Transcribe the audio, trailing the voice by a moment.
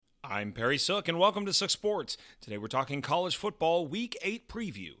I'm Perry Sook, and welcome to Sook Sports. Today we're talking college football Week 8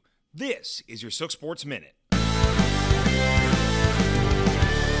 preview. This is your Sook Sports Minute.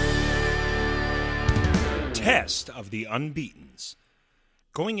 Test of the Unbeatens.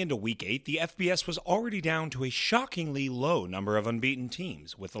 Going into Week 8, the FBS was already down to a shockingly low number of unbeaten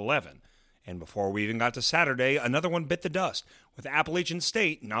teams, with 11. And before we even got to Saturday, another one bit the dust, with Appalachian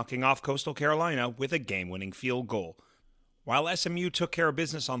State knocking off Coastal Carolina with a game-winning field goal. While SMU took care of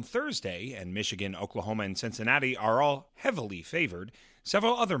business on Thursday, and Michigan, Oklahoma, and Cincinnati are all heavily favored,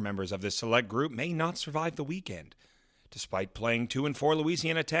 several other members of this select group may not survive the weekend. Despite playing 2-4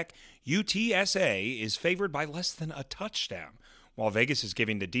 Louisiana Tech, UTSA is favored by less than a touchdown, while Vegas is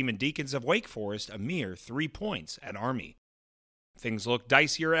giving the Demon Deacons of Wake Forest a mere 3 points at Army. Things look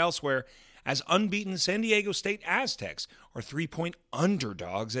dicier elsewhere, as unbeaten San Diego State Aztecs are 3-point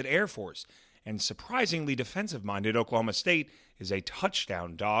underdogs at Air Force, and surprisingly defensive-minded Oklahoma State is a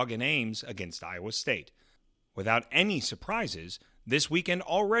touchdown dog in Ames against Iowa State. Without any surprises, this weekend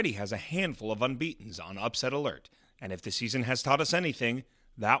already has a handful of unbeatens on upset alert, and if the season has taught us anything,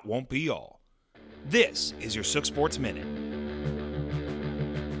 that won't be all. This is your Sook Sports Minute.